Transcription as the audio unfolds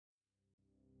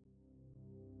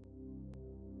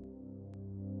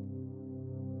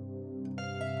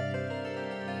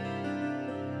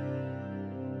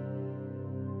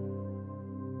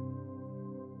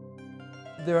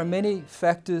There are many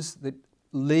factors that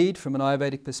lead from an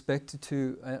Ayurvedic perspective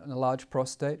to a large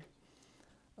prostate.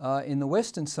 In the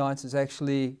Western science, it's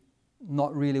actually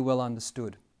not really well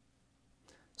understood.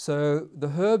 So the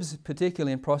herbs,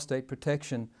 particularly in prostate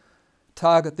protection,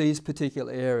 target these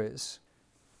particular areas.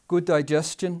 Good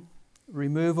digestion,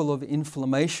 removal of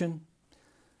inflammation,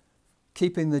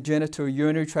 keeping the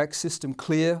genitourinary tract system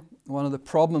clear. One of the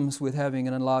problems with having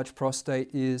an enlarged prostate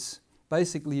is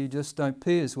basically you just don't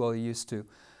pee as well as you used to.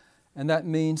 And that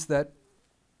means that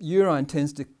urine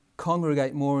tends to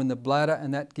congregate more in the bladder,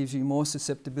 and that gives you more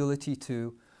susceptibility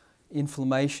to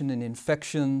inflammation and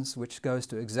infections, which goes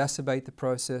to exacerbate the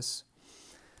process.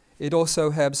 It also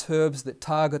has herbs that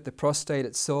target the prostate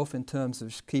itself in terms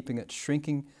of keeping it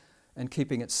shrinking and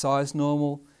keeping its size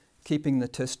normal, keeping the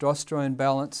testosterone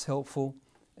balance helpful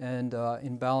and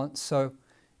in balance. So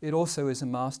it also is a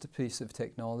masterpiece of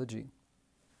technology.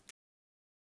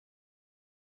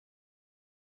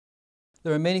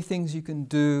 There are many things you can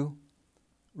do,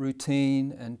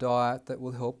 routine and diet, that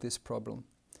will help this problem.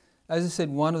 As I said,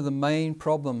 one of the main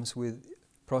problems with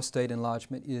prostate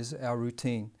enlargement is our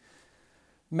routine.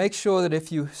 Make sure that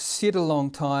if you sit a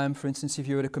long time, for instance, if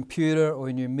you're at a computer or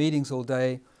in your meetings all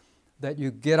day, that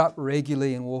you get up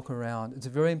regularly and walk around. It's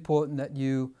very important that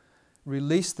you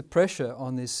release the pressure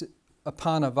on this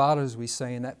apana vata, as we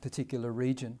say, in that particular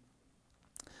region.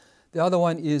 The other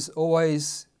one is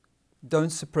always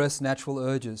don't suppress natural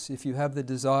urges. If you have the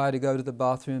desire to go to the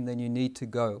bathroom, then you need to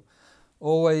go.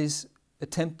 Always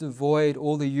attempt to avoid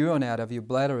all the urine out of your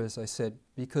bladder, as I said,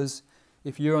 because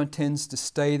if urine tends to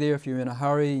stay there, if you're in a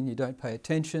hurry and you don't pay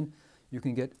attention, you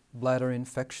can get bladder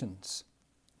infections.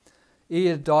 Eat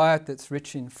a diet that's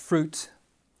rich in fruit,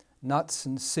 nuts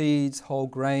and seeds, whole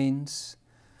grains.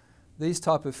 These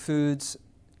type of foods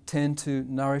tend to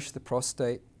nourish the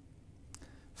prostate.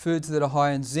 Foods that are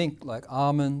high in zinc, like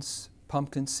almonds,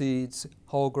 pumpkin seeds,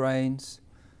 whole grains.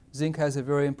 Zinc has a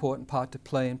very important part to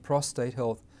play in prostate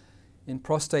health. In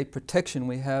prostate protection,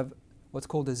 we have what's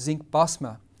called a zinc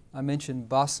basma. I mentioned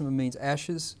basma means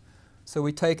ashes. So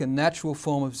we take a natural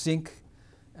form of zinc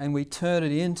and we turn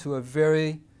it into a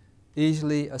very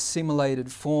easily assimilated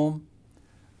form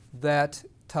that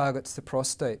targets the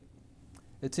prostate.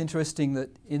 It's interesting that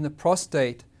in the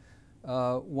prostate,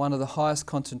 one of the highest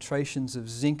concentrations of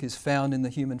zinc is found in the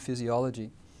human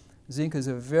physiology. Zinc is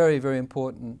a very, very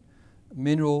important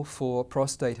mineral for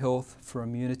prostate health, for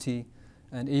immunity,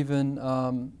 and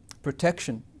even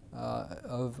protection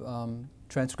of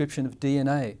transcription of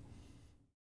DNA.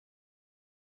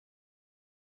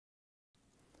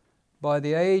 By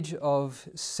the age of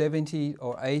 70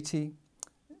 or 80,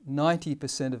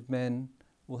 90% of men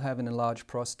will have an enlarged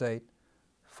prostate.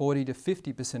 40 to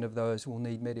 50% of those will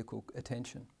need medical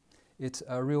attention. It's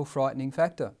a real frightening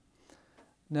factor.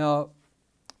 Now,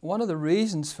 one of the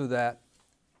reasons for that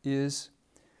is,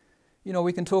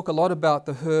 we can talk a lot about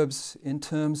the herbs in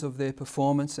terms of their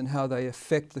performance and how they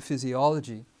affect the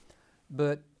physiology,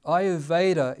 but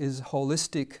Ayurveda is a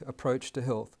holistic approach to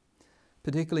health,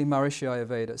 particularly Maharishi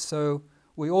Ayurveda. So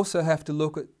we also have to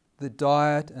look at the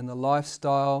diet and the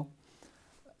lifestyle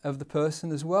of the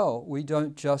person as well. We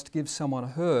don't just give someone a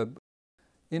herb.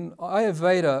 In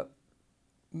Ayurveda,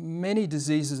 many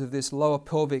diseases of this lower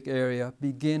pelvic area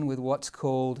begin with what's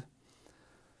called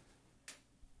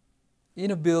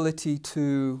inability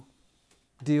to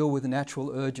deal with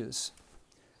natural urges.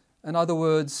 In other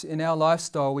words, in our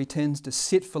lifestyle, we tend to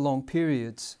sit for long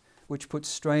periods, which puts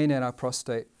strain on our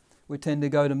prostate. We tend to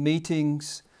go to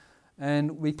meetings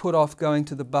and we put off going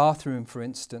to the bathroom, for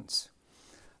instance.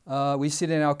 We sit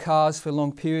in our cars for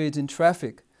long periods in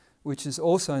traffic, which is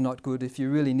also not good if you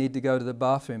really need to go to the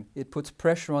bathroom. It puts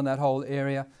pressure on that whole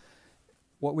area,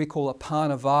 what we call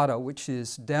apana vata, which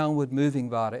is downward moving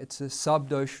vata. It's a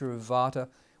subdosha of vata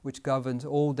which governs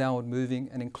all downward moving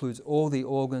and includes all the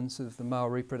organs of the male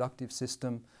reproductive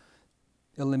system,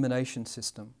 elimination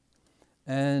system.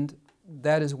 And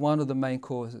that is one of the main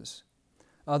causes.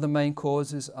 Other main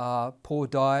causes are poor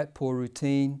diet, poor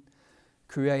routine,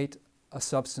 create a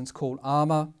substance called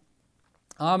ama.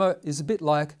 Ama is a bit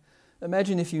like,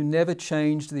 imagine if you never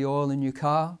changed the oil in your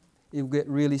car, it would get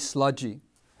really sludgy.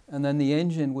 And then the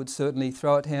engine would certainly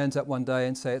throw its hands up one day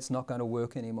and say it's not going to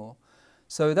work anymore.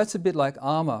 So that's a bit like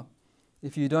ama.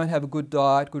 If you don't have a good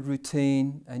diet, good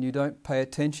routine, and you don't pay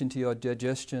attention to your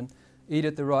digestion, eat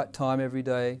at the right time every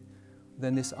day,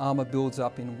 then this ama builds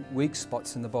up in weak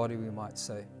spots in the body, we might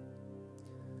say.